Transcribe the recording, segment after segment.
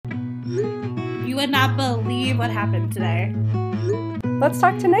You would not believe what happened today. Let's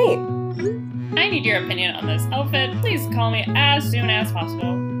talk tonight. I need your opinion on this outfit. Please call me as soon as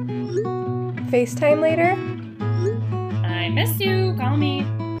possible. FaceTime later? I miss you. Call me.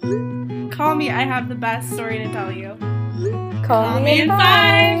 Call me. I have the best story to tell you. Call me in in 5.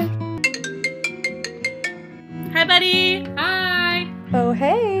 Hi, buddy. Hi. Oh,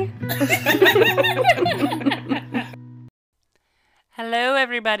 hey. Hello,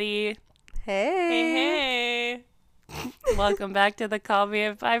 everybody. Hey. Hey. Welcome back to the Call Me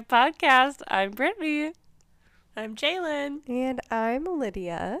at 5 podcast. I'm Brittany. I'm Jalen. And I'm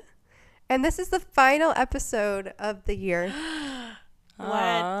Lydia. And this is the final episode of the year.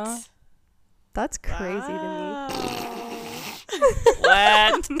 What? That's crazy to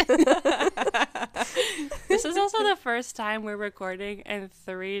What? This is also the first time we're recording in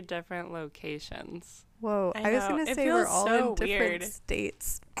 3 different locations. me. Whoa. I I was know. going to It say we're feels all so in different weird.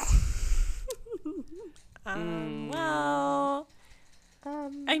 states. Well,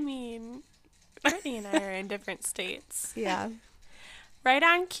 I mean, Brittany and I are in different states. Yeah. Right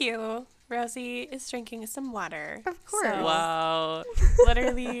on cue, Rosie is drinking some water. Of course. So, Wow.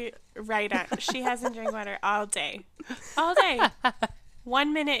 literally right on. She hasn't drank water all day. All day.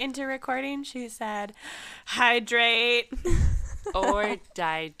 1 minute into recording, she said, hydrate. Or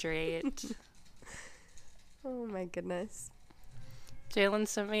dihydrate. Oh, my goodness. Jalen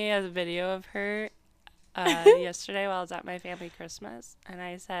sent me a video of her yesterday while I was at my family Christmas. And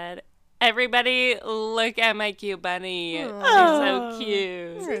I said, everybody look at my cute bunny. She's so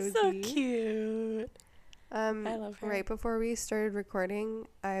cute. She's so Rosie. cute. I love her. Right before we started recording,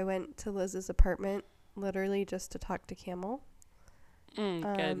 I went to Liz's apartment literally just to talk to Camel.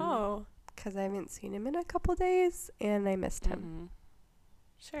 Good. Oh, Because I haven't seen him in a couple days, and I missed him.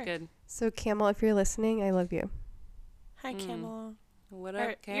 Mhm. sure. Good. So, Camel, if you're listening, I love you. Hi, Camel. What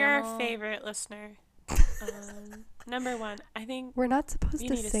Our- up, Camel? You're our favorite listener. Number one, I think. We're not supposed You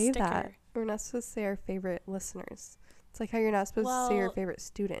to need a say that. sticker. We're not supposed to say our favorite listeners. It's like how you're not supposed to say your Well- favorite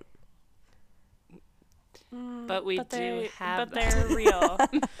student. But we do they're- have But they're real.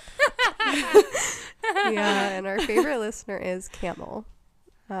 Yeah, and our favorite listener is Camel.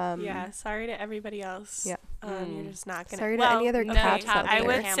 Yeah, sorry to everybody else. Yeah. You're just not gonna. Sorry to well, any other No, cats Tab- out I there.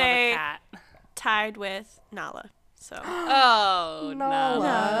 would Camel the say cat. tied with Nala. So. Oh,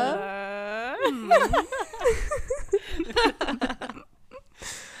 Nala.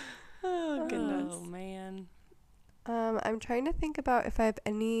 Oh goodness. Oh, man. I'm trying to think about if I have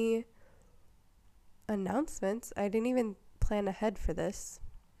any announcements. I didn't even plan ahead for this.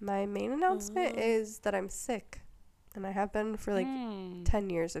 My main announcement is that I'm sick, and I have been for like 10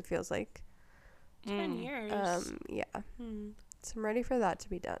 years, it feels like. 10 years. Yeah. Hmm. So I'm ready for that to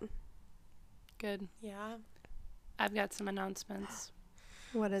be done. Good. Yeah. I've got some announcements.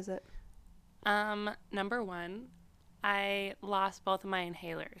 What is it? Number 1, I lost both of my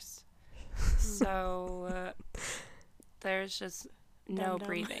inhalers. So there's just no Dum-dum.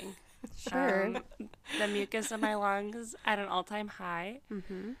 breathing. Sure. The mucus in my lungs at an all-time high.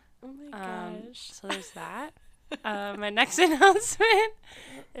 Mm-hmm. Oh my gosh. So there's that. My next announcement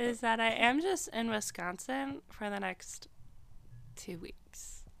is that I am just in Wisconsin for the next 2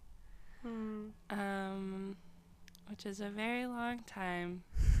 weeks. Which is a very long time.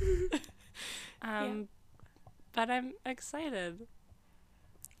 But I'm excited.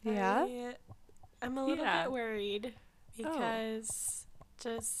 Yeah? I'm a little Yeah. bit worried because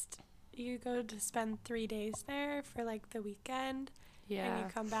just you go to spend 3 days there for like the weekend and Yeah. you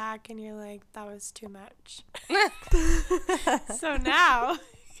come back and you're like, that was too much. So now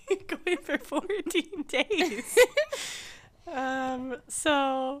you're going for 14 days.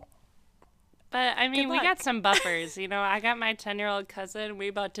 So But I mean, Good we luck. got some buffers. You know, I got my 10-year-old cousin. We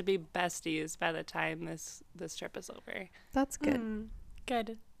about to be besties by the time this trip is over. That's good.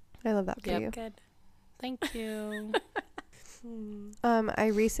 good. I love that for Yep. you. Good. Thank you. I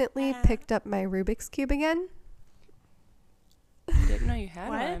recently picked up my Rubik's Cube again. I didn't know you had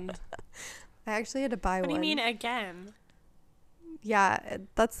What? one. I actually had to buy What do one. you mean again? Yeah,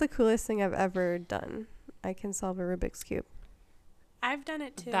 that's the coolest thing I've ever done. I can solve a Rubik's Cube. I've done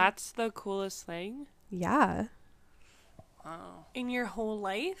it too. That's the coolest thing. Yeah. Oh. In your whole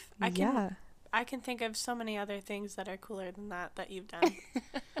life? I can think of so many other things that are cooler than that you've done.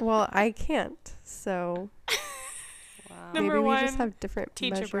 Well, I can't. So Wow. Number maybe we just 1, have different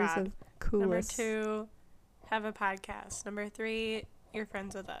teach measures abroad. of coolest. Number 2, have a podcast. Number 3, you're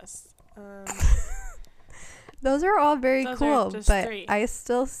friends with us. Those are all very Those are cool, just but 3. I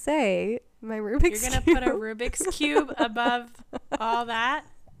still say my Rubik's You're going to Cube. put a Rubik's Cube above all that?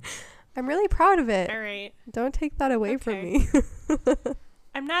 I'm really proud of it. All right. Don't take that away from Okay. me.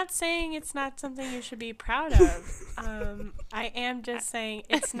 I'm not saying it's not something you should be proud of. I am just saying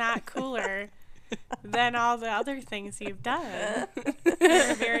it's not cooler than all the other things you've done.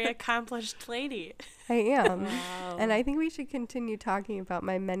 You're a very accomplished lady. I am. Wow. And I think we should continue talking about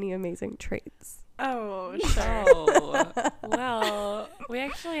my many amazing traits. Oh, sure. Oh, well, we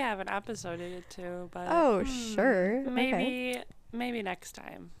actually have an episode or two, but Oh, sure. Okay. maybe next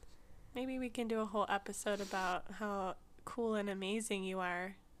time. Maybe we can do a whole episode about how cool and amazing you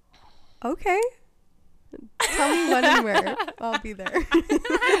are. Okay. Tell me when and where. I'll be there.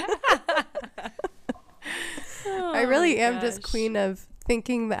 I really am just queen of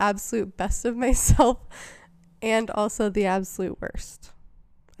thinking the absolute best of myself and also the absolute worst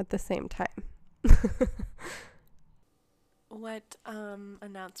at the same time. What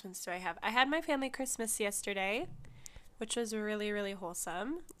announcements do I have? I had my family Christmas yesterday, which was really, really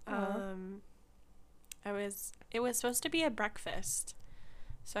wholesome. It was supposed to be a breakfast,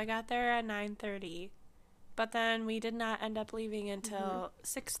 so I got there at 9:30, but then we did not end up leaving until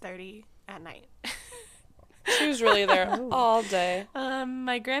 6:30 at night. She was really there Oh. all day.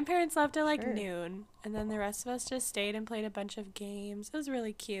 My grandparents left at like Sure. noon, and then the rest of us just stayed and played a bunch of games. It was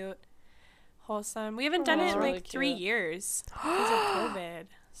really cute, wholesome. We haven't done Oh, it that's in really like 3 cute. years because of COVID.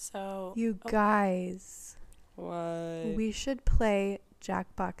 So You guys, What? we should play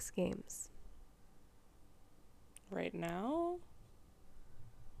Jackbox games. Right now?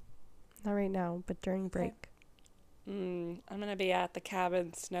 Not right now, but during break. I'm gonna be at the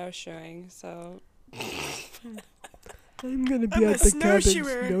cabin snowshoeing, so I'm gonna be I'm at a the cabin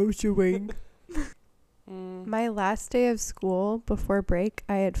snowshoer. snowshoeing. mm. My last day of school before break,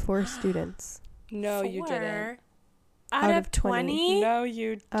 I had 4 students. No, you didn't. Out of 20? No,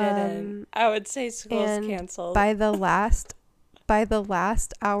 you didn't. I would say school's and canceled. By the last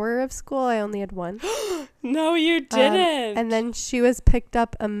hour of school, I only had 1. No, you didn't. And then she was picked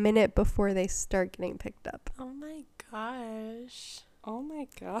up a minute before they start getting picked up. Oh my gosh. Oh my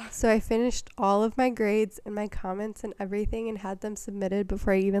god. So I finished all of my grades and my comments and everything and had them submitted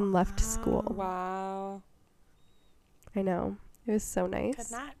before I even left school. Wow. I know. It was so Could nice.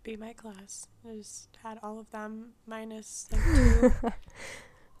 not be my class. I just had all of them minus like 2.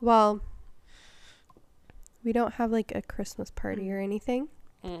 Well, we don't have like a Christmas party or anything.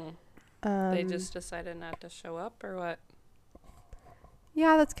 They just decided not to show up, or what?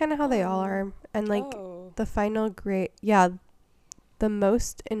 Yeah, that's kind of how they all are. And like Oh. the final grade, yeah, the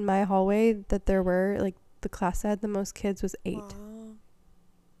most in my hallway that there were, like the class that had the most kids was 8. Wow.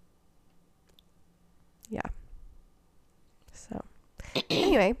 Yeah. So,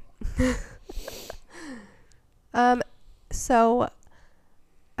 anyway. So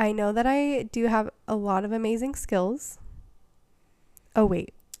I know that I do have a lot of amazing skills. Oh,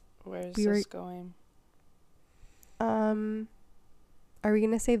 wait. Where's We were- this going? Are we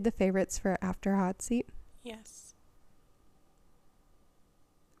going to save the favorites for after hot seat? Yes.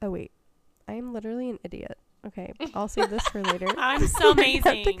 Oh, wait. I am literally an idiot. Okay, I'll save this for later. I'm so I have to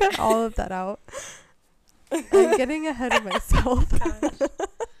amazing. cut all of that out. I'm getting ahead of myself. Gosh.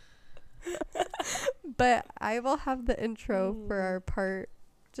 But I will have the intro for our part.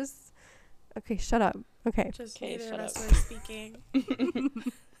 Just, okay, shut up. Okay. Just Okay, neither shut of us up. were speaking.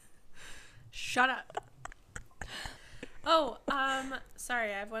 Shut up. Oh,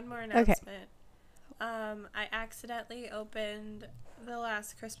 sorry, I have one more announcement. I accidentally opened the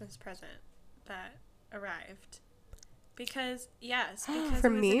last Christmas present that arrived. Because it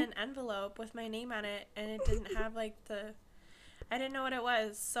From was me? in an envelope with my name on it, and it didn't have, like, I didn't know what it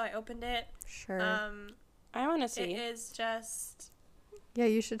was, so I opened it. Sure. I want to It see. is just, Yeah,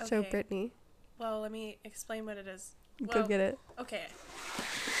 you should show okay. Brittany. well, let me explain what it is. Go Well, get it. Okay.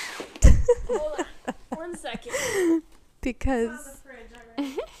 Hold on. 1 second. Because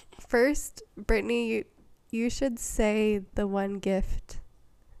first, Brittany, you should say the one gift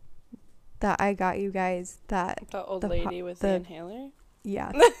that I got you guys that, The old the po- lady with the the- inhaler?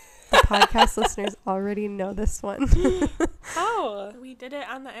 yeah, the podcast listeners already know this one. How? We did it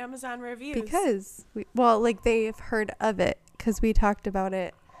on the Amazon reviews. Because, they've heard of it because we talked about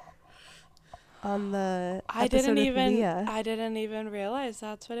it on the I episode didn't with Leah. I didn't even realize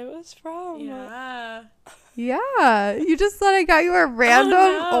that's what it was from. Yeah. Yeah, you just thought I got you a random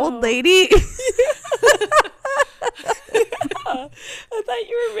no. old lady. I thought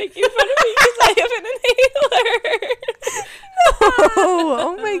you were making fun of me because I have an inhaler.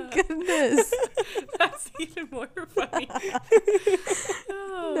 Oh my goodness. That's even more funny.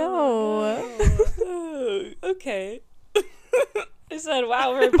 No. Oh, okay. I said,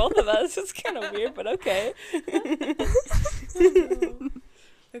 wow, for both of us. It's kind of weird, but okay.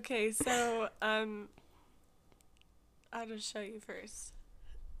 Okay, so I'll just show you first.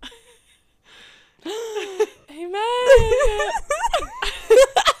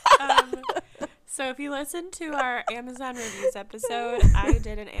 if you listen to our Amazon reviews episode, I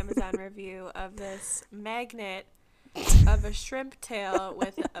did an Amazon review of this magnet of a shrimp tail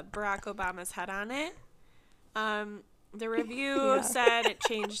with Barack Obama's head on it. The review said it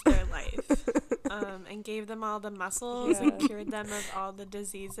changed their life and gave them all the muscles and cured them of all the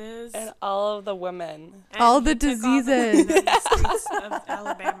diseases. And all of the women. And all the he took all diseases. the streets of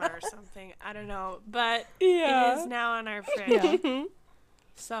Alabama or something. I don't know. But it is now on our fridge. Yeah.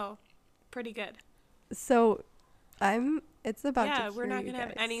 So, pretty good. So, it's about to Yeah, cure we're not you going to have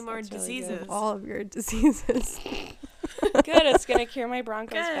guys any more That's really good. diseases. all of your diseases. Good, it's going to cure my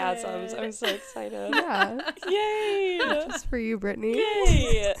Broncos Good. spasms. I'm so excited. Yeah, Yay! just for you, Brittany.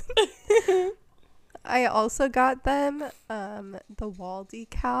 Yay! I also got them the wall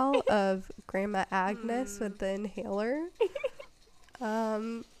decal of Grandma Agnes with the inhaler.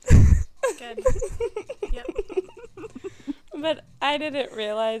 Good. Yep. But I didn't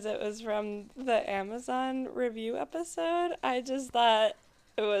realize it was from the Amazon review episode. I just thought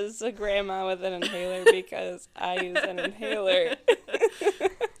it was a grandma with an inhaler because I use an inhaler.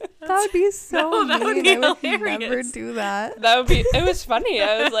 That would be so No, that would mean. be I would hilarious. never do that. That would be. It was funny.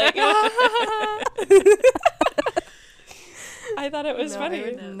 I was like, I thought it was No, funny. I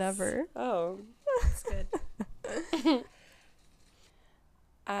would never. Oh. That's good.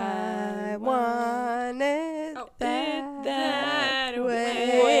 I want it Oh, that that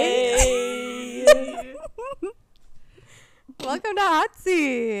way. Welcome to Hot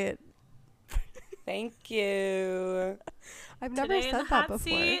Seat. Thank you. I've never Today in said the that hot before.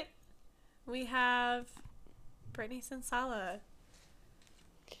 seat, we have Brittany Sensala.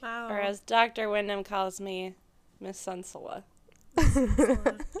 Wow. Or as Dr. Wyndham calls me, Miss Sunsala.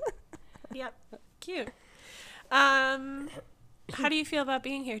 Yep. Cute. How do you feel about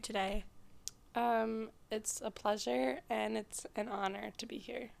being here today? It's a pleasure and it's an honor to be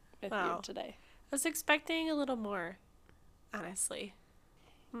here with Wow. you today. I was expecting a little more, honestly.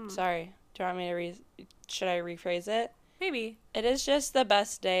 Sorry. Do you want me to should I rephrase it? Maybe. It is just the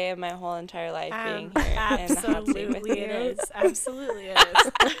best day of my whole entire life being here in the hot seat with Absolutely you. it is. Absolutely it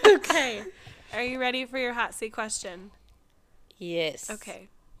is. Okay. Are you ready for your hot seat question? Yes. Okay.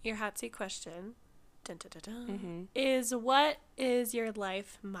 Your hot seat question dun, dun, dun, dun, Mhm. is, what is your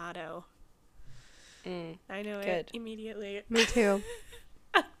life motto? Mm. I know it Good. immediately. Me too.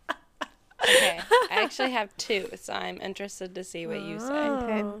 Okay. I actually have two, so I'm interested to see what you say.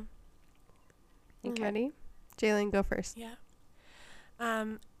 Okay. Oh. Okay. Ready? Jalen, go first. Yeah.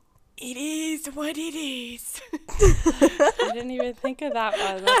 It is what it is. I didn't even think of that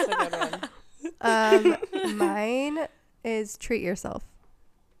one. That's a good one. Mine is treat yourself.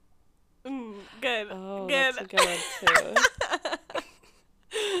 Good. Oh, Good. that's a good one too.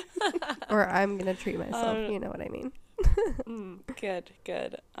 Or I'm going to treat myself. Um, You know what I mean. Good,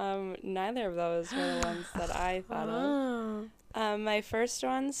 good. Neither of those were the ones that I thought Oh. of. My first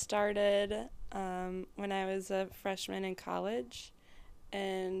one started when I was a freshman in college,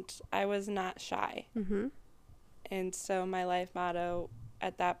 and I was not shy. Mm-hmm. And so my life motto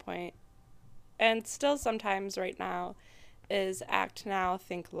at that point, and still sometimes right now, is act now,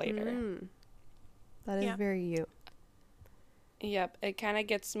 think later. That is Yeah. very you. Yep, it kind of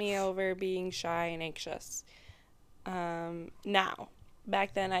gets me over being shy and anxious. Now,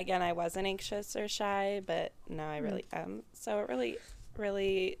 back then, again, I wasn't anxious or shy, but now I really am. So it really,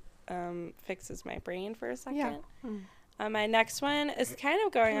 really fixes my brain for a second. My next one is kind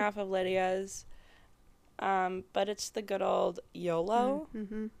of going off of Lydia's, but it's the good old YOLO.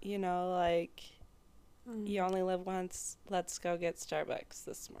 Mm-hmm. You know, like, you only live once, let's go get Starbucks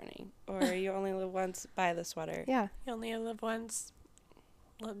this morning. Or you only live once, buy the sweater. Yeah. You only live once.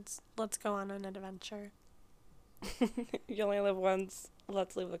 Let's go on an adventure. You only live once,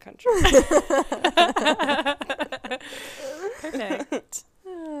 let's leave the country. Perfect.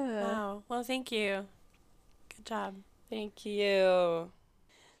 Wow. Well, thank you. Good job. Thank you.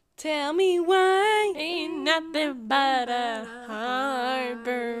 Tell me why. Ain't nothing but a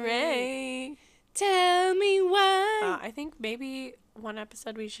heartbreak. Tell me why. I think maybe one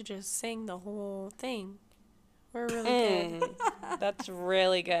episode we should just sing the whole thing. We're really good. That's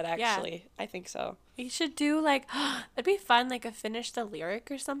really good, actually. I think so. We should do like, that'd be fun, like a finish the lyric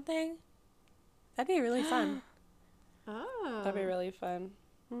or something. That'd be really fun. That'd be really fun.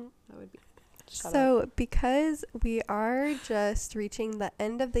 That would be. Shut up. So, because we are just reaching the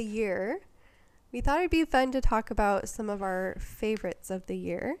end of the year, we thought it'd be fun to talk about some of our favorites of the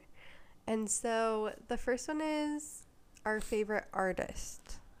year. And so, the first one is our favorite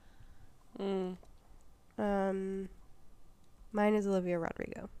artist. Mine is Olivia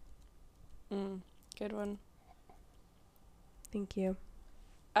Rodrigo. Good one. Thank you.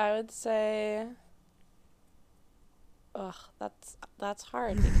 I would say Ugh, that's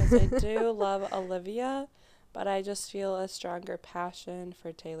hard because I do love Olivia, but I just feel a stronger passion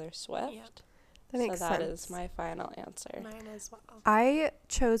for Taylor Swift. Yep. That makes so that sense. is my final answer. Mine as well. I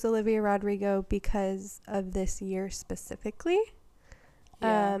chose Olivia Rodrigo because of this year specifically.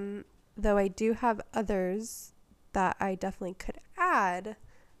 Yeah. Though I do have others that I definitely could add.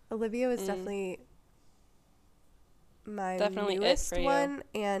 Olivia was definitely my Definitely it newest for you. one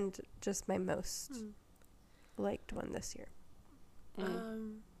and just my most liked one this year.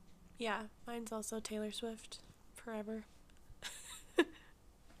 Yeah, mine's also Taylor Swift forever.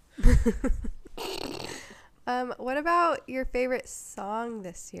 What about your favorite song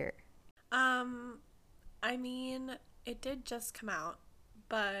this year? I mean, it did just come out,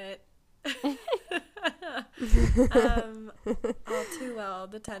 but all too well,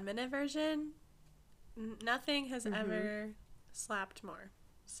 the 10-minute version, nothing has ever slapped more.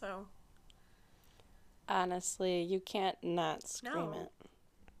 So, Honestly, you can't not scream No. it.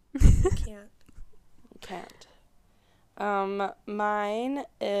 you can't. You can't. Mine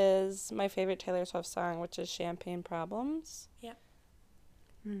is my favorite Taylor Swift song, which is Champagne Problems. Yep.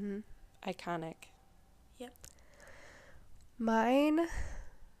 Mm-hmm. Iconic. Yep. Mine,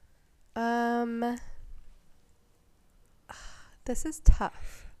 this is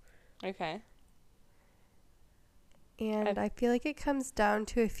tough. Okay. And I feel like it comes down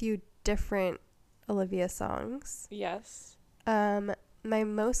to a few different Olivia songs. Yes. My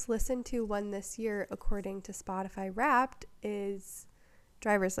most listened to one this year, according to Spotify Wrapped, is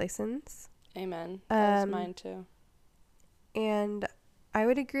Driver's License. Amen. That was Um, mine too. And I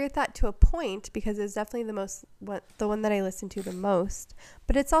would agree with that to a point because it's definitely the one that I listened to the most,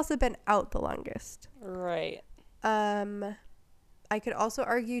 but it's also been out the longest. Right. I could also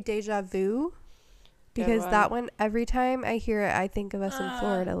argue Deja Vu Good because one. that one, every time I hear it, I think of us in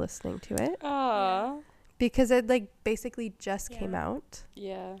Florida listening to it Aw. because it like basically just came out.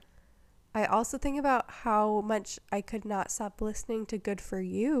 Yeah. I also think about how much I could not stop listening to Good For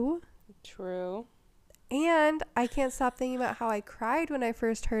You. True. And I can't stop thinking about how I cried when I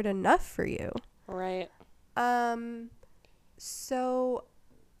first heard Enough For You. Right. So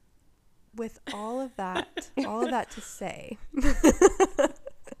with all of that to say,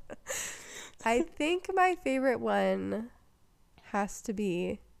 I think my favorite one has to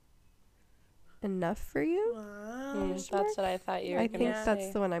be Enough For You. Wow. That's what I thought you were I going think to that's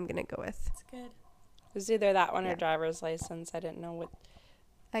say. the one I'm going to go with. That's good. It was either that one Yeah. or Driver's License. I didn't know what.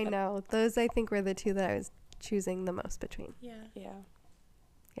 I know. Those I think were the two that I was choosing the most between. Yeah. Yeah.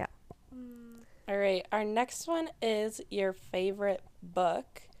 Mm. All right. Our next one is your favorite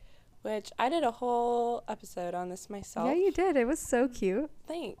book, which I did a whole episode on this myself. Yeah, you did. It was so cute.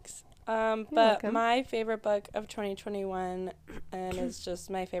 Thanks. But welcome. my favorite book of 2021, and is just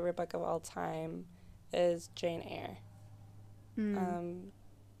my favorite book of all time, is Jane Eyre,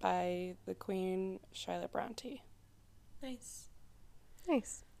 by the Queen Charlotte Bronte. Nice.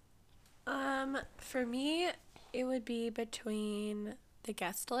 Nice. For me, it would be between The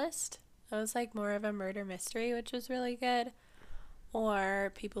Guest List. That was like more of a murder mystery, which was really good,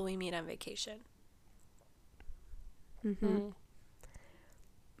 or People We Meet on Vacation. Mm-hmm.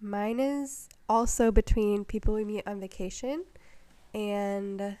 Mine is also between People We Meet on Vacation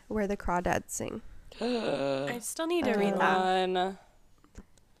and Where the Crawdads Sing. I still need to read that. One.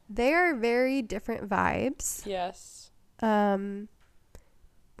 They are very different vibes. Yes. Where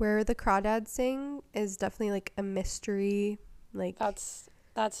the Crawdads Sing is definitely like a mystery, like That's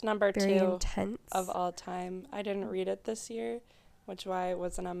number very 2 intense. of all time. I didn't read it this year, which why it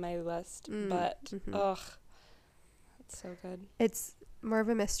wasn't on my list. But it's so good. It's more of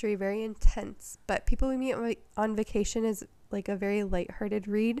a mystery, very intense. But People We Meet on Vacation is like a very lighthearted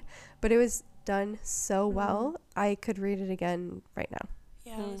read, but it was done so well. I could read it again right now.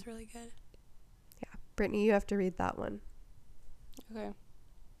 Yeah, it was really good. Yeah, Brittany, you have to read that one. Okay.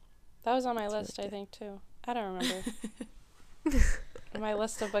 That was on my It's list, really I think, too. I don't remember. My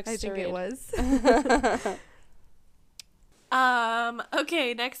list of books I to think read. it was.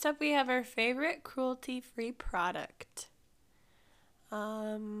 Okay, next up we have our favorite cruelty-free product.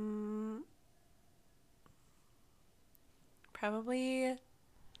 Probably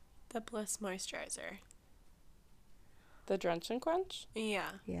the Bliss moisturizer. The Drench and Quench?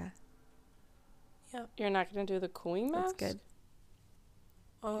 Yeah. Yeah, You're not going to do the cooling mask? that's good.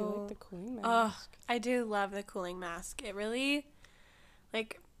 You like the cooling mask? Oh, I do love the cooling mask. It really,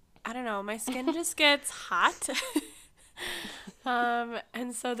 like, I don't know, my skin just gets hot.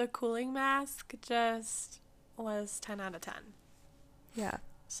 And so the cooling mask just was 10 out of 10. Yeah.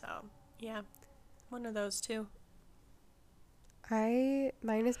 So, yeah, one of those two.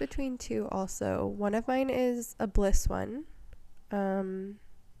 Mine is between two also. One of mine is a Bliss one.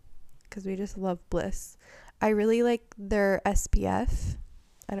 Because we just love Bliss. I really like their SPF.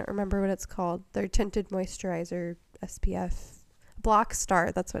 I don't remember what it's called. Their tinted moisturizer SPF. Block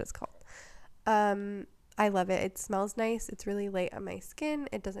Star, that's what it's called. I love it. It smells nice. It's really light on my skin.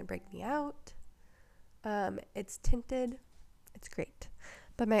 It doesn't break me out. It's tinted. It's great.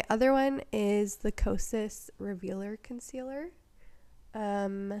 But my other one is the Kosas Revealer Concealer.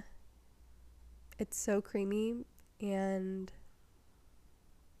 It's so creamy and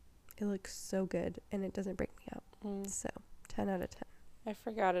it looks so good and it doesn't break me out. So 10 out of 10. I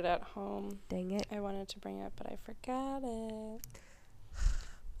forgot it at home. Dang it. I wanted to bring it, but I forgot it.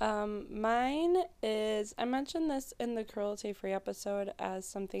 Mine is, I mentioned this in the cruelty-free episode as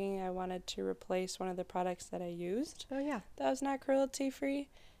something I wanted to replace one of the products that I used. Oh, yeah. That was not cruelty-free.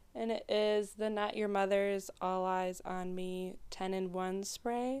 And it is the Not Your Mother's All Eyes on Me 10-in-1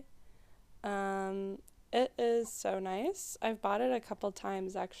 spray. It is so nice. I've bought it a couple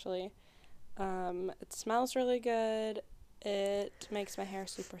times, actually. It smells really good. It makes my hair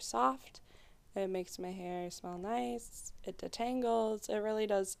super soft. It makes my hair smell nice. It detangles. It really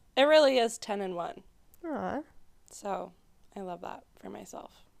does. It really is 10-in-1. Aw. So I love that for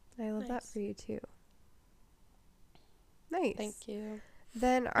myself. I love that Nice. for you, too. Nice. Thank you.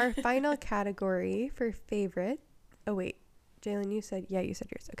 Then our final category for favorite. Oh, wait. Jalen, you said yours.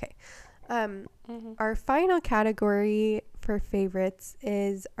 Okay. Our final category for favorites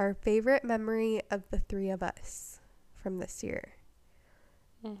is our favorite memory of the three of us from this year.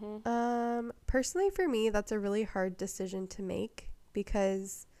 Personally for me, that's a really hard decision to make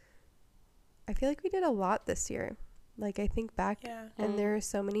because I feel like we did a lot this year. Like I think back and there are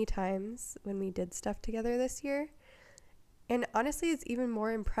so many times when we did stuff together this year. And honestly, it's even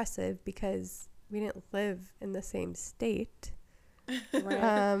more impressive because we didn't live in the same state.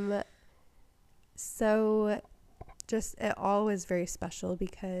 Right. So just it all was very special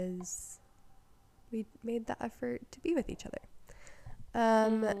because we made the effort to be with each other.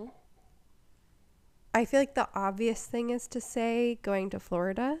 I feel like the obvious thing is to say going to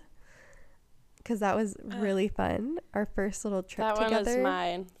Florida because that was really fun. Our first little trip That together. one is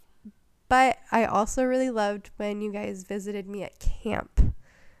mine. But I also really loved when you guys visited me at camp.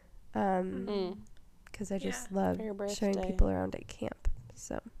 Because I just love For your showing birthday. people around at camp.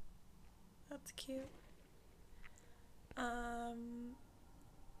 So That's cute. I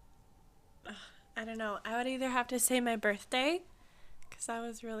don't know. I would either have to say my birthday, because that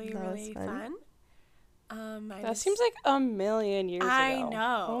was really, That was really fun. fun. That seems like a million years ago. I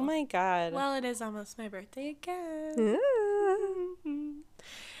know. Oh my god. Well, it is almost my birthday again.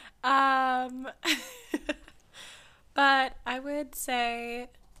 But I would say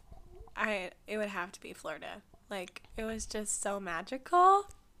it would have to be Florida. Like, it was just so magical.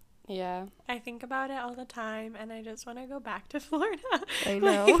 Yeah. I think about it all the time, and I just want to go back to Florida. I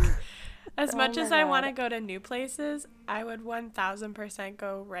know. Like, as Oh much my as I want to God. go to new places, I would 1000%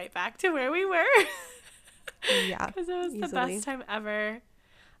 go right back to where we were. Yeah. Because it was the easily. best time ever.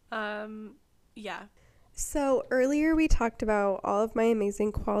 Yeah. So earlier we talked about all of my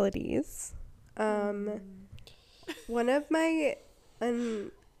amazing qualities. One of my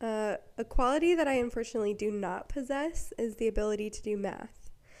a quality that I unfortunately do not possess is the ability to do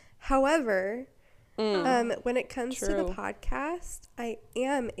math. However, when it comes to the True. podcast, I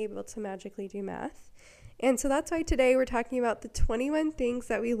am able to magically do math. And so that's why today we're talking about the 21 things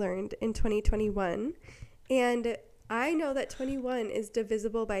that we learned in 2021. And I know that 21 is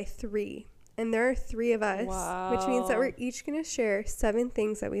divisible by 3. And there are 3 of us, which means that Wow. we're each going to share 7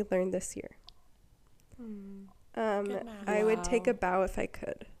 things that we learned this year. Good math. I would take a Wow. bow if I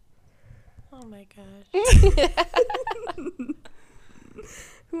could. Oh my gosh.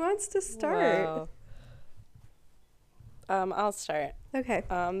 Who wants to start? Wow. I'll start. Okay.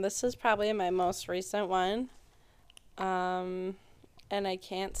 This is probably my most recent one. And I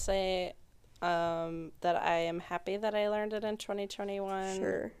can't say that I am happy that I learned it in 2021.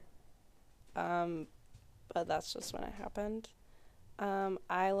 Sure. But that's just when it happened.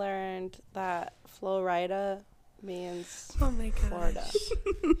 I learned that Florida means Oh my gosh. Florida.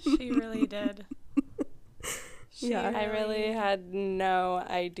 She really did. Yeah. I really had no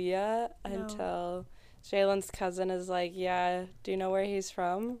idea No. until Jalen's cousin is like, yeah, do you know where he's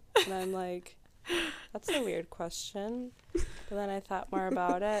from? And I'm like, that's a weird question. But then I thought more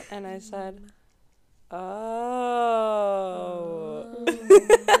about it and I said, oh.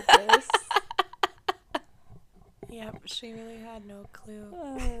 This. Yep, she really had no clue.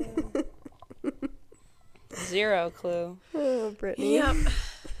 Zero clue. Oh, Brittany. Yep.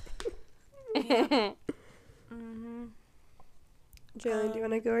 Mm-hmm. Jalen, do you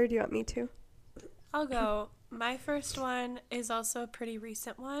want to go or do you want me to? I'll go. My first one is also a pretty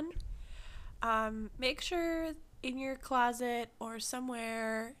recent one. Make sure in your closet or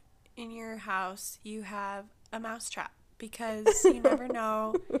somewhere in your house you have a mousetrap, because you never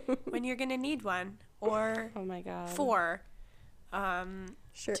know when you're going to need one or Oh my god. 4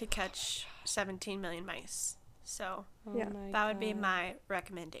 Sure. to catch 17 million mice. So Oh Yeah. my that would be God. my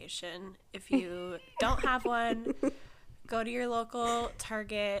recommendation. If you don't have one, go to your local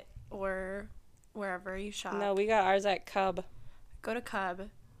Target or wherever you shop. No, we got ours at Cub. Go to Cub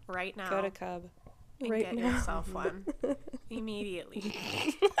right now. Go to Cub. and Right get now. yourself one immediately.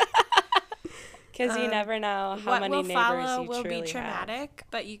 Because you never know how what many will neighbors follow you will truly be have. traumatic,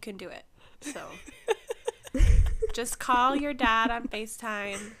 but you can do it. So just call your dad on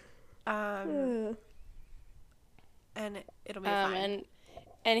FaceTime, Uh, and it'll be fine.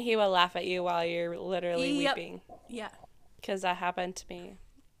 And he will laugh at you while you're literally Yep. weeping. Yeah. Because that happened to me.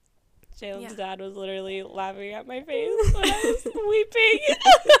 Jalen's Yeah. dad was literally laughing at my face when I was weeping.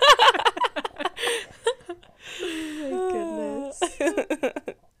 oh my goodness.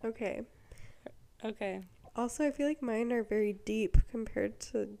 Okay. Okay. Also, I feel like mine are very deep compared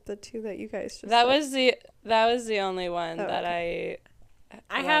to the two that you guys just That said. was the only one Oh, that I that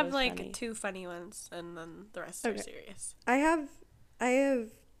have was like funny. 2 funny ones, and then the rest Okay. are serious. I have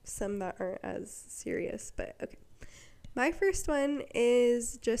some that aren't as serious, but okay. My first one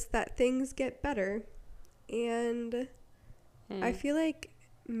is just that things get better, and I feel like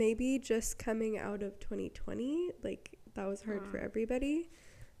maybe just coming out of 2020, like that was hard for everybody.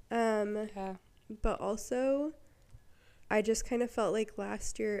 Yeah. But also I just kind of felt like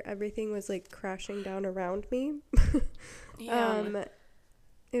last year everything was like crashing down around me. Yeah.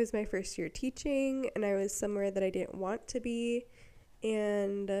 It was my first year teaching, and I was somewhere that I didn't want to be,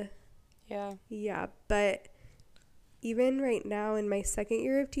 and Yeah. yeah, but even right now in my second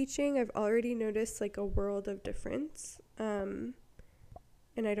year of teaching, I've already noticed like a world of difference.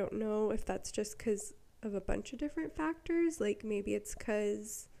 And I don't know if that's just because of a bunch of different factors. Like maybe it's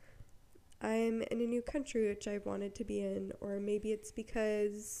because I'm in a new country, which I've wanted to be in, or maybe it's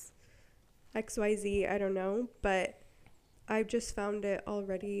because XYZ, I don't know. But I've just found it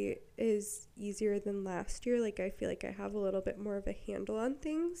already is easier than last year. Like I feel like I have a little bit more of a handle on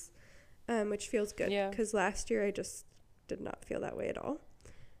things, which feels good. Yeah. Because last year I just did not feel that way at all.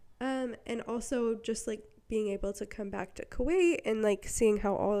 And also just like being able to come back to Kuwait and like seeing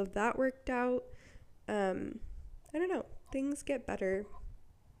how all of that worked out. I don't know. Things get better.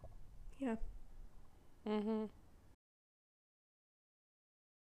 Yeah. Mm-hmm.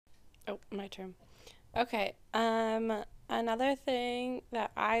 Oh, my turn. Okay. Another thing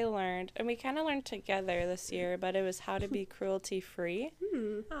that I learned, and we kind of learned together this year, but it was how to be cruelty-free.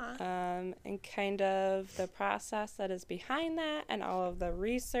 Aw. And kind of the process that is behind that and all of the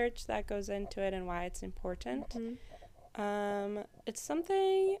research that goes into it and why it's important. It's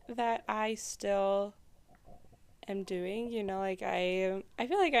something that I still am doing, you know, like I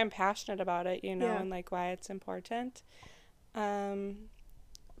feel like I'm passionate about it, you know, Yeah. and like why it's important.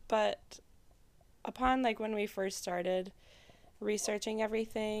 But upon like when we first started researching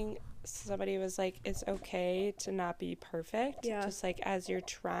everything, somebody was like, it's okay to not be perfect. Yeah. Just like as you're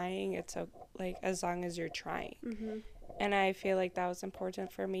trying, it's like as long as you're trying. Mm-hmm. And I feel like that was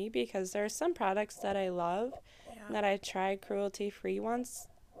important for me because there are some products that I love that I tried cruelty-free ones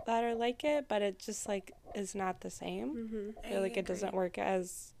that are like it, but it just like is not the same. Mm-hmm. I feel like it doesn't work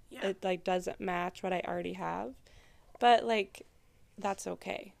as Yeah. it like doesn't match what I already have. But like that's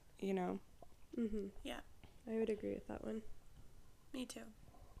okay, you know. Mm-hmm. Yeah. I would agree with that one. Me too.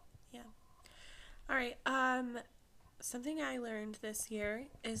 Yeah. All right. Something I learned this year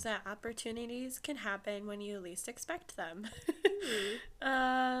is that opportunities can happen when you least expect them.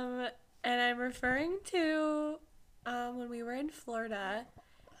 And I'm referring to when we were in Florida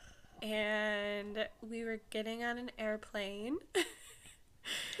and we were getting on an airplane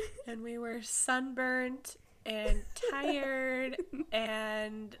and we were sunburnt and tired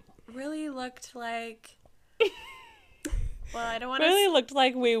and really looked like, well, I don't want to Really looked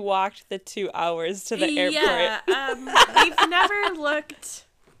like we walked the 2 hours to the airport. Yeah, we've never looked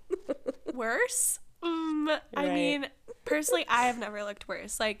worse. I Right. mean, personally, I have never looked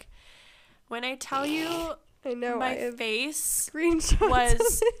worse. Like, when I tell you I know. I my have face screenshots.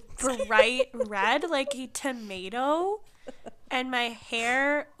 was of it. bright red, like a tomato, and my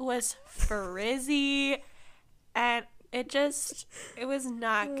hair was frizzy, and it was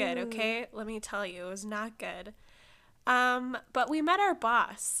not good, okay? Let me tell you, it was not good. But we met our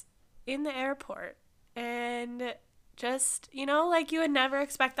boss in the airport, and just, you know, like you would never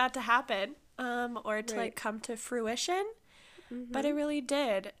expect that to happen, or to like Right. come to fruition. but it really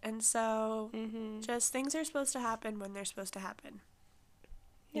did. And so Mm-hmm. just things are supposed to happen when they're supposed to happen.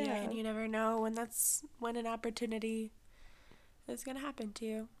 Yeah. And you never know when an opportunity is going to happen to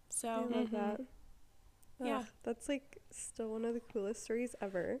you. I So, love Mhm. that. Yeah. Ugh, that's like still one of the coolest stories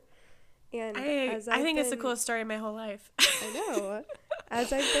ever. And I as I've think it's the been- coolest story of my whole life. I know.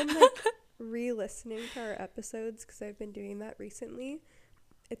 As I've been like re-listening to our episodes, because I've been doing that recently,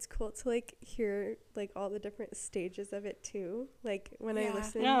 it's cool to like hear like all the different stages of it too. Like when I Yeah.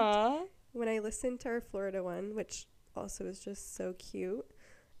 listened Aw. when I listened to our Florida one, which also is just so cute.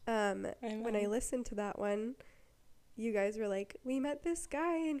 When I know. listened to that one, you guys were like, we met this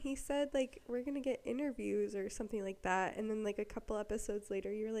guy and he said like we're gonna get interviews or something like that, and then like a couple episodes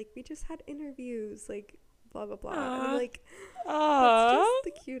later you were like, we just had interviews, like blah blah blah. And I'm Aw. like, that's Aw. just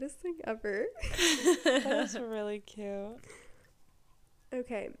the cutest thing ever. That's really cute.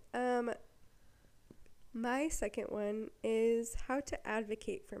 Okay, my second one is how to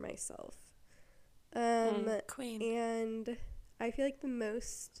advocate for myself. Queen. And I feel like the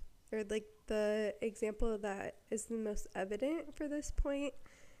most, or like the example that is the most evident for this point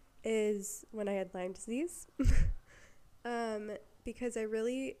is when I had Lyme disease. Because I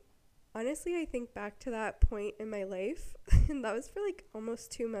really, honestly, I think back to that point in my life, and that was for like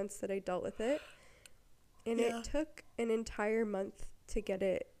almost 2 months that I dealt with it. And Yeah. it took an entire month to get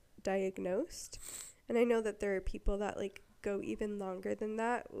it diagnosed. And I know that there are people that like go even longer than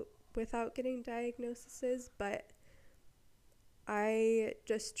that without getting diagnoses, but I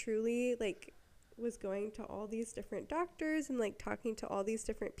just truly like was going to all these different doctors and like talking to all these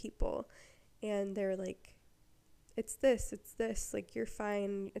different people, and they're like, it's this, like you're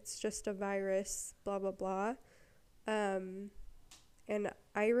fine, it's just a virus, blah blah blah. And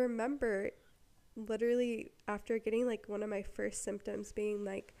I remember literally after getting like one of my first symptoms being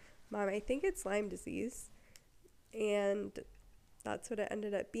like, Mom, I think it's Lyme disease. And that's what it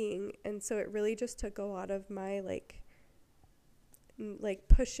ended up being. And so it really just took a lot of my like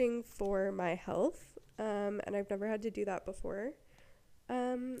pushing for my health. And I've never had to do that before.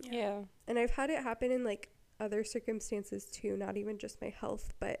 Yeah. And I've had it happen in like other circumstances too, not even just my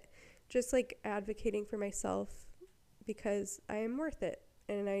health, but just like advocating for myself because I am worth it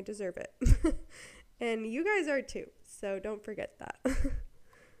and I deserve it. And you guys are too. So don't forget that.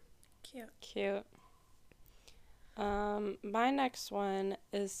 Cute. Cute. My next one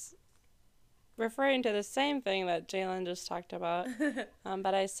is referring to the same thing that Jalen just talked about,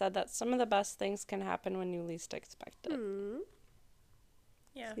 but I said that some of the best things can happen when you least expect it.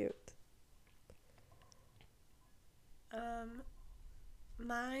 Yeah. Cute.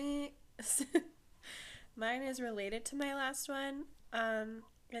 Mine is related to my last one.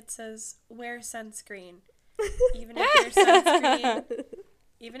 It says wear sunscreen. Even if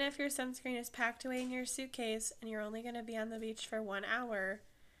your sunscreen is packed away in your suitcase and you're only going to be on the beach for 1 hour,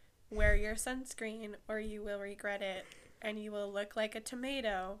 wear your sunscreen or you will regret it and you will look like a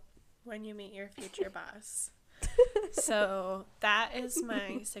tomato when you meet your future boss. So that is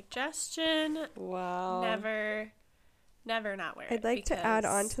my suggestion. Wow. Never not wear it. I'd like to add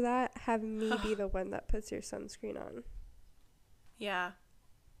on because- to that, have me be the one that puts your sunscreen on. Yeah.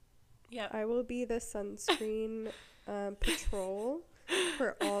 Yep. I will be the sunscreen patrol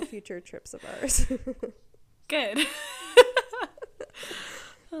for all future trips of ours. Good.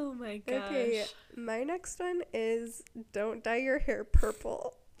 Oh my gosh. Okay, my next one is don't dye your hair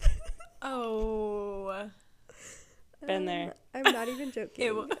purple. Oh. Been there. I'm not even joking.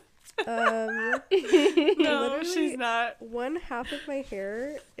 Ew. No, No, literally- she's not. one half of my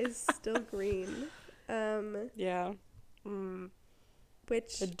hair is still green. Yeah.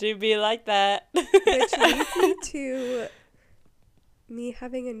 Which It do be like that. which leads me to me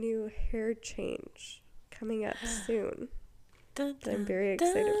having a new hair change coming up soon. Dun, That I'm dun, very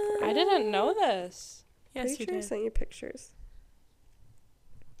excited for. I didn't know this. Yes, Pretty you sure I did. sent you pictures.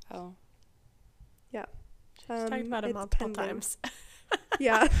 Oh. Yeah. She's talked about it it's multiple pending. times.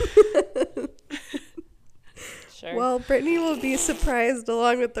 Yeah. Sure. Well, Brittany will be surprised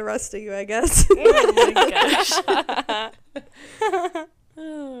along with the rest of you, I guess. Oh my gosh.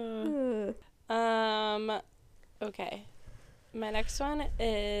 Oh. Okay. My next one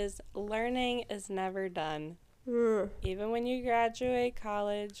is learning is never done. Even when you graduate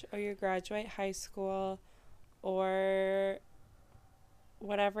college or you graduate high school or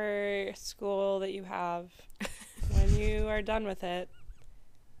whatever school that you have, when you are done with it,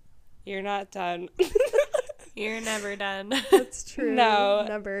 you're not done. You're never done. That's true. No.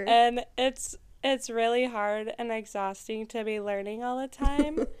 Never. And it's really hard and exhausting to be learning all the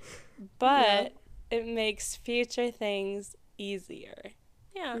time, but it makes future things easier.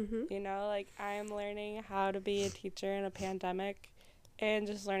 Yeah. Mm-hmm. You know, like I'm learning how to be a teacher in a pandemic and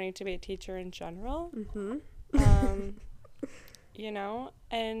just learning to be a teacher in general. Mm-hmm. You know,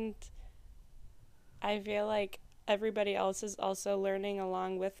 and I feel like everybody else is also learning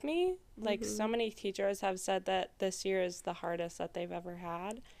along with me. Like so many teachers have said that this year is the hardest that they've ever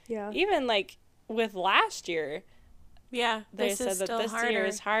had. Yeah. Even like with last year, Yeah. they This said is that still this harder. year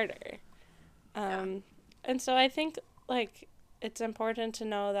is harder. And so I think like it's important to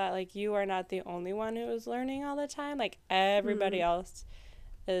know that like you are not the only one who is learning all the time. Like everybody else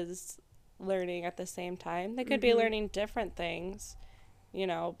is learning at the same time. They could be learning different things, you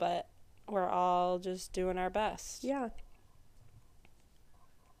know, but we're all just doing our best. Yeah.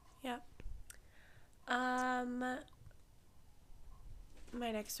 Yeah.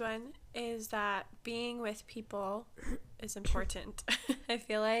 My next one is that being with people is important. I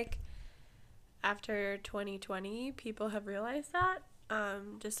feel like after 2020, people have realized that.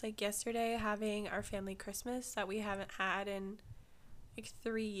 Just like yesterday, having our family Christmas that we haven't had in like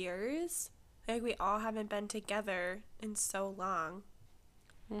 3 years. Like we all haven't been together in so long.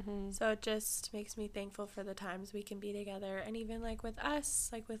 So it just makes me thankful for the times we can be together. And even like with us,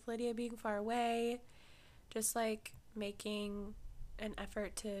 like with Lydia being far away, just like making an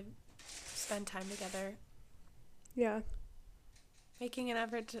effort to spend time together. Yeah. Making an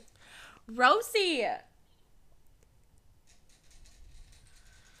effort to... Rosie!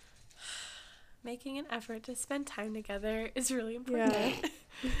 Making an effort to spend time together is really important.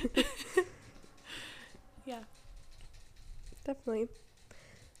 Yeah. Yeah. Definitely.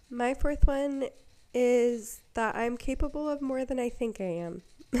 My fourth one is that I'm capable of more than I think I am.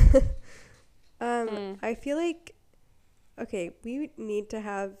 I feel like, okay, we need to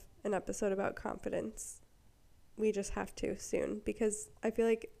have an episode about confidence. We just have to soon, because I feel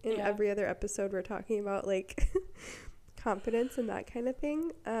like in every other episode we're talking about like confidence and that kind of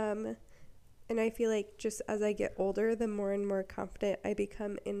thing. And I feel like just as I get older, the more and more confident I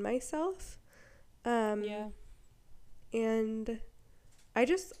become in myself. And I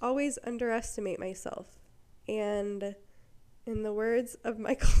just always underestimate myself. And in the words of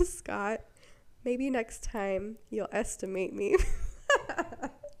Michael Scott, maybe next time you'll estimate me.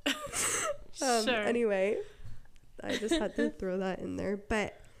 Sure. Anyway, I just had to throw that in there.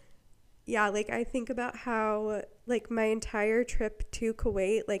 But yeah, like I think about how like my entire trip to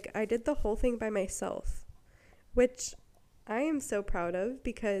Kuwait, like I did the whole thing by myself, which I am so proud of,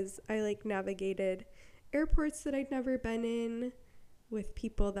 because I like navigated airports that I'd never been in with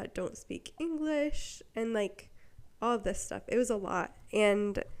people that don't speak English and like all of this stuff. It was a lot.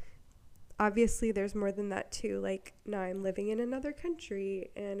 And obviously there's more than that too. Like now I'm living in another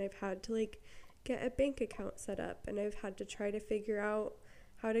country and I've had to like get a bank account set up, and I've had to try to figure out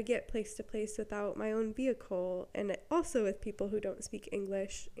how to get place to place without my own vehicle, and also with people who don't speak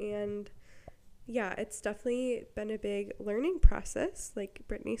English. And yeah, it's definitely been a big learning process. Like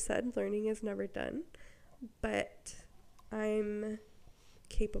Brittany said, learning is never done, but I'm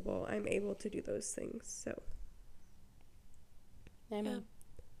capable. I'm able to do those things. So Amen.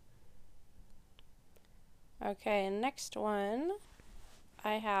 Okay, next one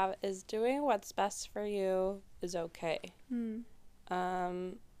I have is doing what's best for you is okay.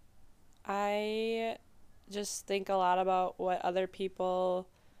 I just think a lot about what other people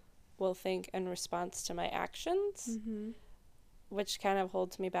will think in response to my actions, which kind of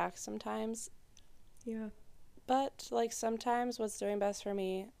holds me back sometimes. Yeah. But, like, sometimes what's doing best for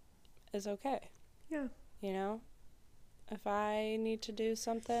me is okay. Yeah. You know? If I need to do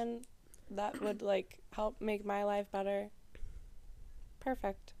something that would, like, help make my life better,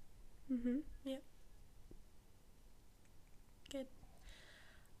 perfect. Yep. Good.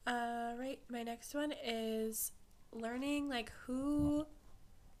 Right, my next one is learning, like, who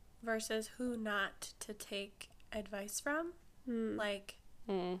versus who not to take advice from, like,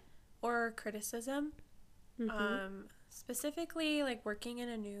 or criticism. Specifically, like, working in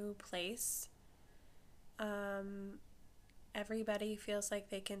a new place, everybody feels like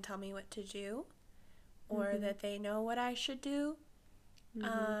they can tell me what to do, or that they know what I should do.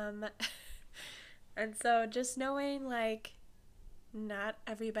 And so just knowing, like, not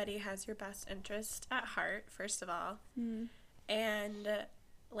everybody has your best interest at heart, first of all. And,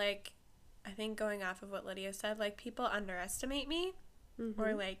 like, I think going off of what Lydia said, like, people underestimate me,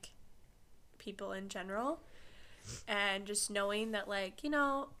 or, like, people in general. And just knowing that, like, you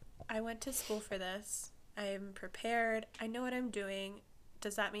know, I went to school for this. I'm prepared. I know what I'm doing.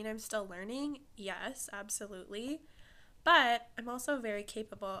 Does that mean I'm still learning? Yes, absolutely. But I'm also very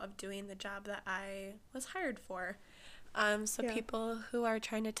capable of doing the job that I was hired for. So people who are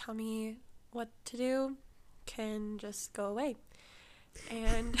trying to tell me what to do can just go away.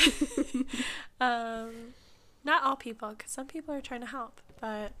 And not all people, because some people are trying to help,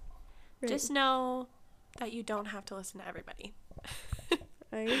 but just know that you don't have to listen to everybody.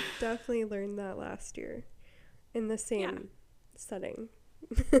 I definitely learned that last year in the same setting.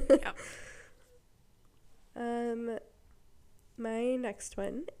 Yep. My next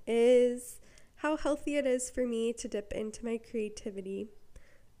one is how healthy it is for me to dip into my creativity.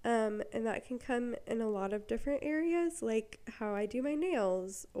 And that can come in a lot of different areas, like how I do my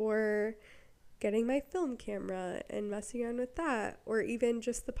nails, or getting my film camera and messing around with that, or even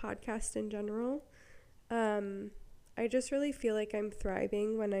just the podcast in general. I just really feel like I'm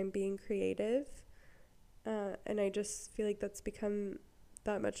thriving when I'm being creative. And I just feel like that's become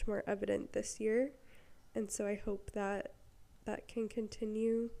that much more evident this year. And so I hope that that can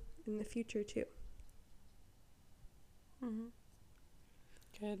continue in the future too. Mm-hmm.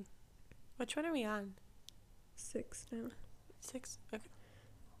 Good. Which one are we on? 6 now. 6? Okay.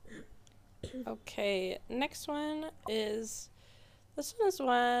 Okay, next one is, this one is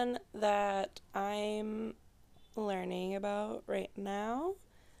one that I'm learning about right now,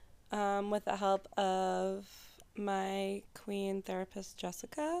 with the help of my queen therapist,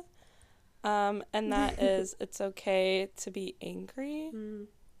 Jessica. And that is, it's okay to be angry.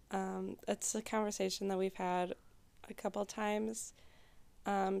 It's a conversation that we've had a couple times.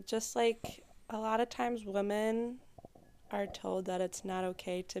 Just like a lot of times women are told that it's not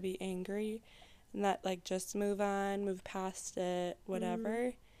okay to be angry and that, like, just move on, move past it,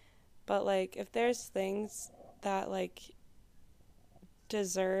 whatever. But, like, if there's things that, like,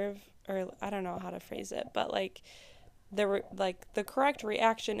 deserve, or I don't know how to phrase it, but, like, the correct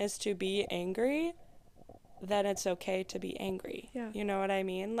reaction is to be angry, then it's okay to be angry. Yeah. You know what I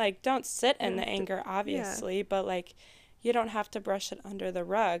mean? Like, don't sit in the anger, obviously, but, like, you don't have to brush it under the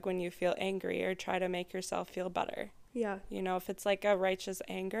rug when you feel angry or try to make yourself feel better. Yeah. You know, if it's like a righteous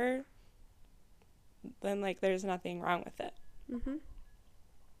anger, then, like, there's nothing wrong with it. Mm-hmm.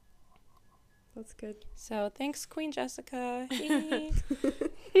 That's good. So thanks, Queen Jessica.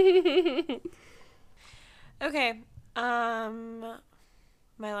 Okay. Not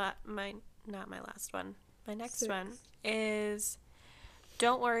my last one. My next 6. one is,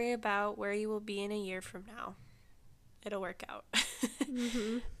 don't worry about where you will be in a year from now. It'll work out.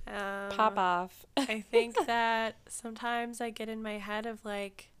 Pop off. I think that sometimes I get in my head of,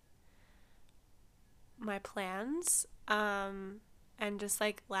 like, my plans. And just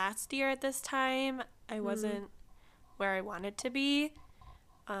like last year at this time, I wasn't where I wanted to be.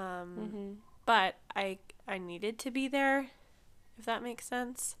 But I needed to be there, if that makes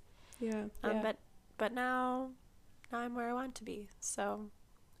sense. Yeah. But now I'm where I want to be. So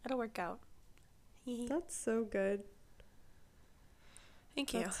it'll work out. That's so good.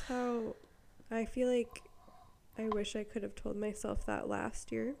 Thank you. That's how I feel like I wish I could have told myself that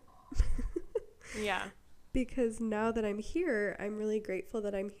last year. Yeah. Because now that I'm here, I'm really grateful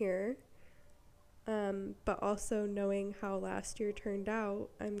that I'm here. But also knowing how last year turned out,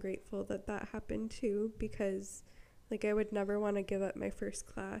 I'm grateful that that happened too, because like I would never want to give up my first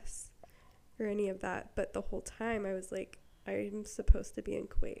class or any of that. But the whole time I was like, I'm supposed to be in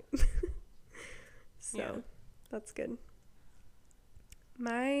Kuwait. So that's good.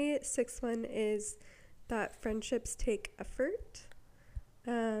 My 6th one is that friendships take effort.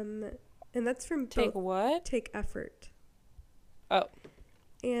 And that's from Take what? Take effort. Oh.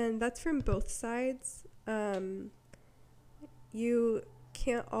 And that's from both sides. You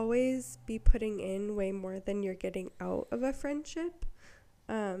can't always be putting in way more than you're getting out of a friendship.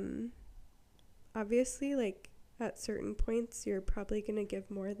 Obviously, like, at certain points, you're probably going to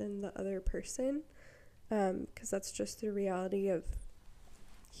give more than the other person, because that's just the reality of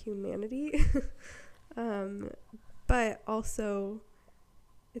humanity. But also,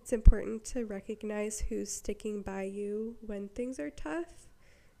 it's important to recognize who's sticking by you when things are tough.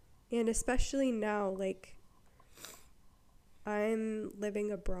 And especially now, like, I'm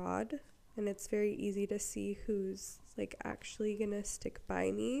living abroad, and it's very easy to see who's, like, actually gonna stick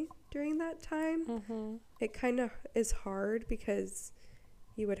by me during that time. It kind of is hard because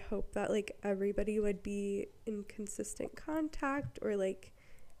you would hope that, like, everybody would be in consistent contact or, like,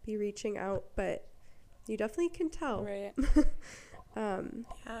 be reaching out, but you definitely can tell. Right.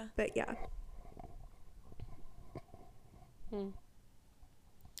 But yeah.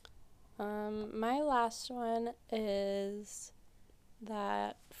 My last one is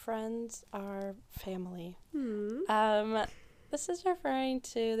that friends are family. This is referring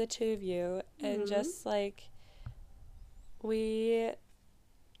to the two of you, and just like we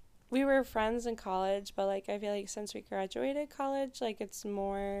were friends in college, but like I feel like since we graduated college, like it's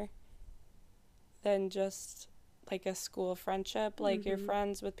more than just like a school friendship. Like, you're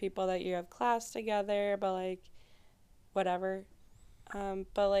friends with people that you have class together, but, like, whatever.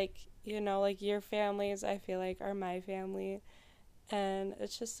 But, like, you know, like, your families, I feel like, are my family. And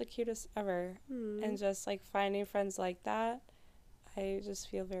it's just the cutest ever. And just, like, finding friends like that, I just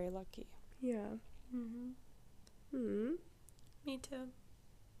feel very lucky. Yeah. Me too.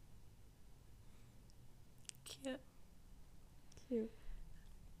 Cute. Cute.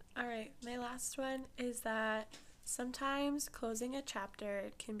 All right, my last one is that sometimes closing a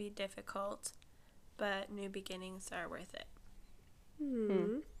chapter can be difficult, but new beginnings are worth it.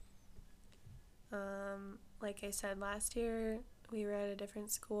 Like I said, last year we were at a different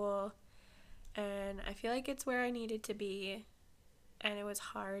school, and I feel like it's where I needed to be, and it was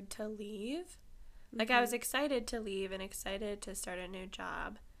hard to leave. Like, I was excited to leave and excited to start a new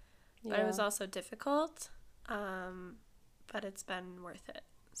job, but it was also difficult, but it's been worth it.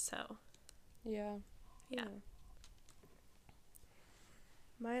 So, Yeah.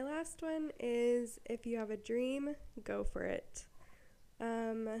 My last one is, if you have a dream, go for it.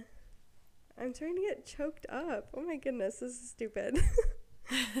 I'm starting to get choked up. Oh my goodness, this is stupid.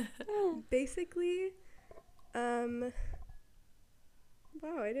 Basically, wow,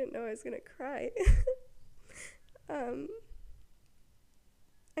 I didn't know I was gonna cry. I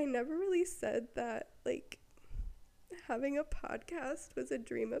never really said that, like, having a podcast was a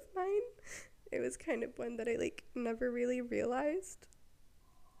dream of mine. It was kind of one that I, like, never really realized.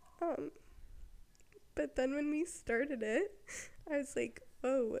 But then when we started it, I was like,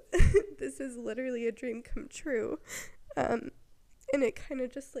 whoa, this is literally a dream come true. And it kind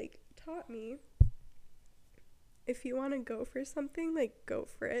of just, like, taught me, if you want to go for something, like, go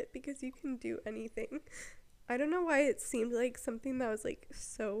for it, because you can do anything. I don't know why it seemed like something that was, like,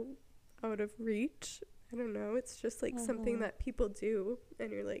 so out of reach. I don't know. It's just, like, something that people do,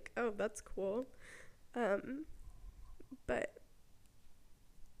 and you're like, oh, that's cool. But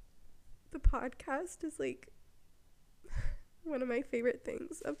the podcast is, like, one of my favorite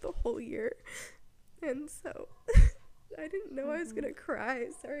things of the whole year. And so I didn't know I was going to cry.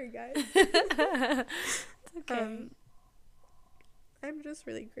 Sorry, guys. it's okay. I'm just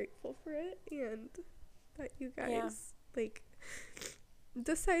really grateful for it, and that you guys, like,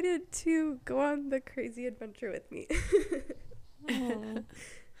 decided to go on the crazy adventure with me.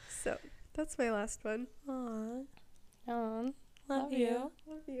 So that's my last one. Aw. Love you.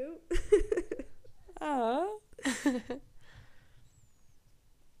 Love you. Oh.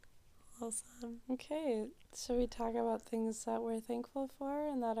 Awesome. Okay, should we talk about things that we're thankful for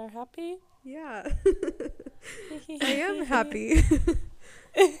and that are happy? Yeah. I am happy.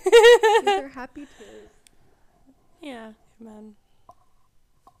 These are happy tears. Yeah. Amen.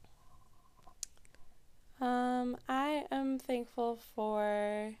 I am thankful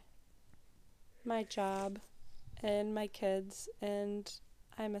for my job and my kids, and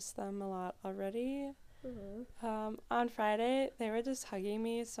I miss them a lot already. On Friday, they were just hugging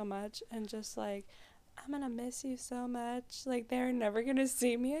me so much and just like, I'm gonna miss you so much. Like, they're never gonna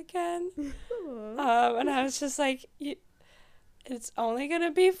see me again. And I was just like, it's only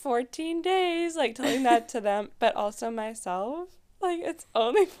gonna be 14 days, like, telling that to them, but also myself. Like, it's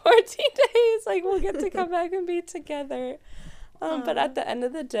only 14 days. Like, we'll get to come back and be together. But at the end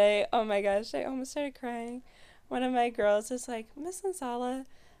of the day, oh my gosh, I almost started crying. One of my girls is like, Miss Ansala,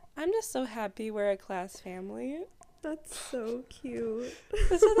 I'm just so happy we're a class family. That's so cute.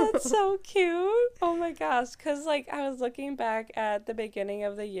 Isn't that so cute? Oh my gosh. Because, like, I was looking back at the beginning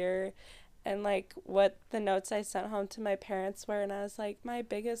of the year and, like, what the notes I sent home to my parents were. And I was like, my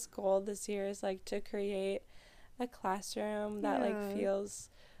biggest goal this year is, like, to create a classroom that, like, feels,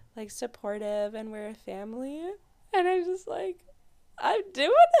 like, supportive and we're a family. And I'm just like, I'm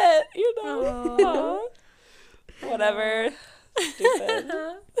doing it, you know? Whatever. Stupid.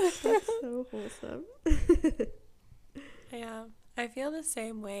 That's so wholesome. Yeah, I feel the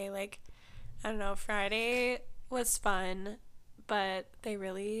same way. Like, I don't know, Friday was fun, but they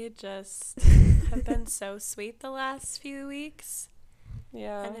really just have been so sweet the last few weeks.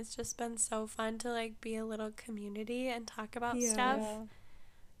 Yeah. And it's just been so fun to, like, be a little community and talk about stuff.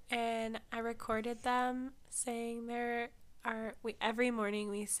 And I recorded them saying every morning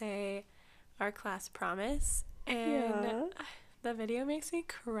we say our class promise. And the video makes me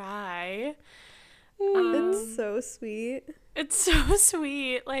cry. It's so sweet. It's so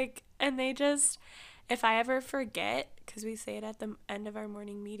sweet. Like, and they just, if I ever forget, because we say it at the end of our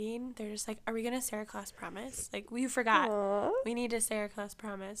morning meeting, they're just like, are we going to say our class promise? Like, we forgot. Aww. We need to say our class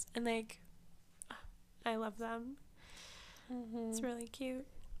promise. And, like, I love them. It's really cute.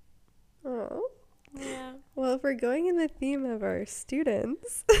 Oh, Yeah. Well, if we're going in the theme of our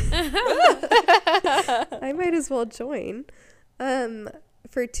students, I might as well join.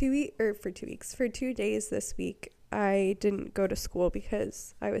 For 2 days this week, I didn't go to school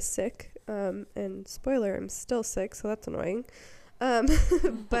because I was sick. And spoiler, I'm still sick, so that's annoying.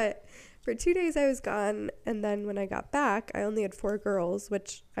 But for 2 days I was gone, and then when I got back, I only had 4 girls,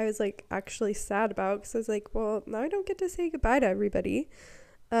 which I was like actually sad about because I was like, well, now I don't get to say goodbye to everybody.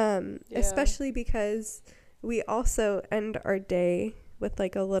 Especially because we also end our day with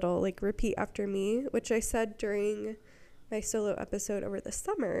like a little like repeat after me, which I said during my solo episode over the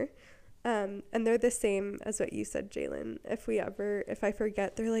summer. And they're the same as what you said, Jalen. If I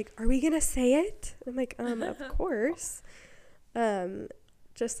forget, they're like, are we gonna say it? I'm like, of course.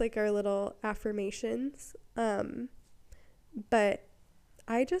 Just like our little affirmations. But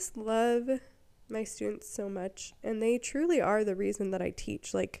I just love my students so much, and they truly are the reason that I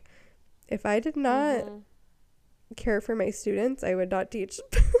teach. Like, if I did not care for my students, I would not teach.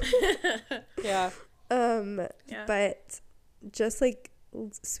 Yeah. But just like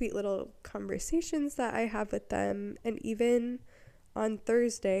sweet little conversations that I have with them, and even on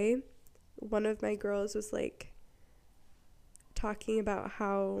Thursday, one of my girls was like talking about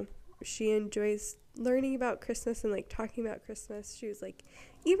how she enjoys learning about Christmas and like talking about Christmas. She was like,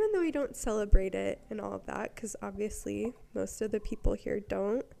 even though we don't celebrate it and all of that, because obviously most of the people here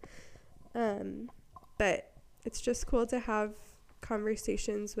don't, but it's just cool to have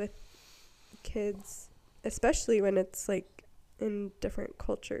conversations with kids, especially when it's like in different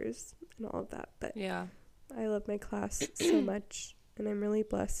cultures and all of that. But Yeah. I love my class so much, and I'm really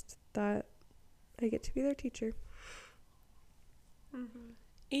blessed that I get to be their teacher.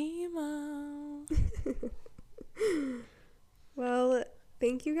 Emo. Well,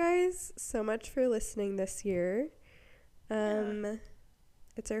 thank you guys so much for listening this year.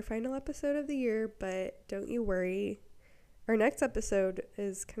 It's our final episode of the year, but don't you worry. Our next episode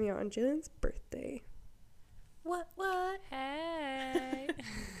is coming out on Jalen's birthday. What? Hey.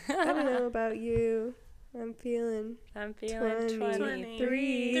 I don't know about you. I'm feeling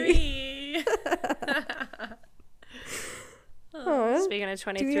 23. 3. Aw, Speaking of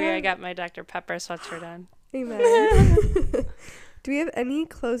 23, I got my Dr. Pepper sweatshirt on. amen. Do we have any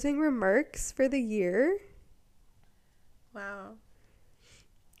closing remarks for the year? Wow.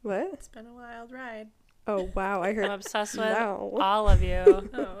 What? It's been a wild ride. Oh, wow. I heard I'm obsessed with now. all of you.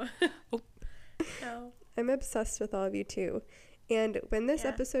 Oh. No. I'm obsessed with all of you too. And when this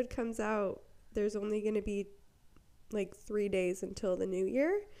Yeah. episode comes out, there's only going to be like 3 days until the new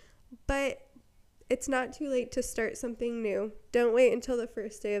year. But it's not too late to start something new. Don't wait until the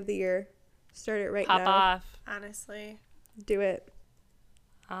first day of the year. Start it right Pop now. off. Honestly. Do it.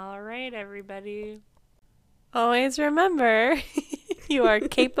 All right, everybody. Always remember, you are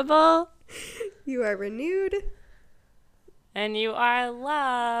capable. You are renewed. And you are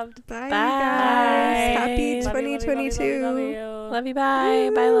loved. Bye, you Bye. guys. Happy Love you, love you, love you, 2022. love you. Love you.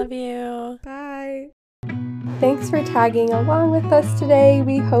 Bye. Bye. Love you. Bye. Thanks for tagging along with us today.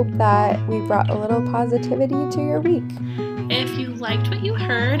 We hope that we brought a little positivity to your week. If you liked what you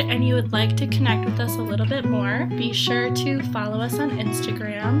heard and you would like to connect with us a little bit more, be sure to follow us on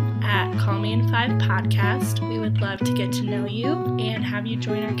Instagram at Call Me in 5 Podcast. We would love to get to know you and have you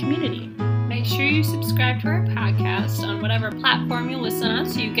join our community. Make sure you subscribe to our podcast on whatever platform you listen on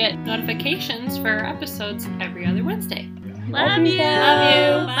so you get notifications for our episodes every other Wednesday. Love you. Love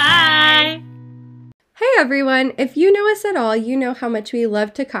you. Bye. Hey everyone! If you know us at all, you know how much we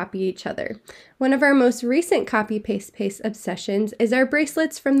love to copy each other. One of our most recent copy-paste obsessions is our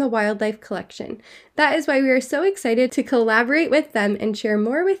bracelets from the Wildlife Collection. That is why we are so excited to collaborate with them and share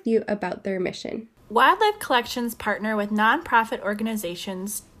more with you about their mission. Wildlife Collections partner with nonprofit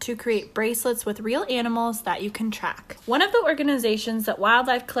organizations to create bracelets with real animals that you can track. One of the organizations that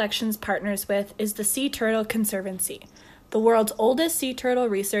Wildlife Collections partners with is the Sea Turtle Conservancy, the world's oldest sea turtle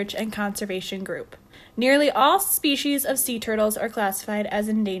research and conservation group. Nearly all species of sea turtles are classified as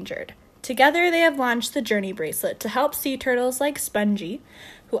endangered. Together, they have launched the Journey Bracelet to help sea turtles like Spongy,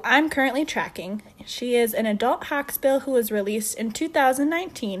 who I'm currently tracking. She is an adult hawksbill who was released in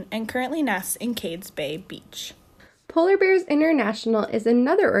 2019 and currently nests in Cades Bay Beach. Polar Bears International is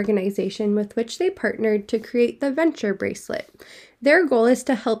another organization with which they partnered to create the Venture Bracelet. Their goal is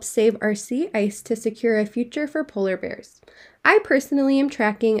to help save our sea ice to secure a future for polar bears. I personally am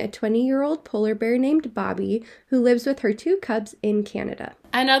tracking a 20-year-old polar bear named Bobby who lives with her 2 cubs in Canada.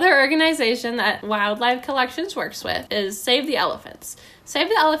 Another organization that Wildlife Collections works with is Save the Elephants. Save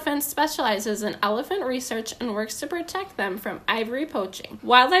the Elephants specializes in elephant research and works to protect them from ivory poaching.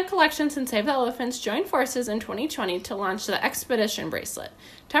 Wildlife Collections and Save the Elephants joined forces in 2020 to launch the Expedition Bracelet.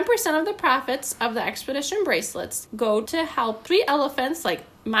 10% of the profits of the Expedition bracelets go to help sweet elephants like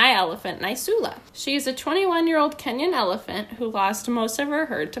my elephant, Nisula. She is a 21-year-old Kenyan elephant who lost most of her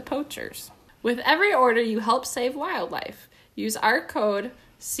herd to poachers. With every order, you help save wildlife. Use our code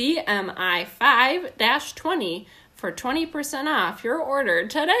CMI5-20 for 20% off your order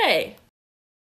today.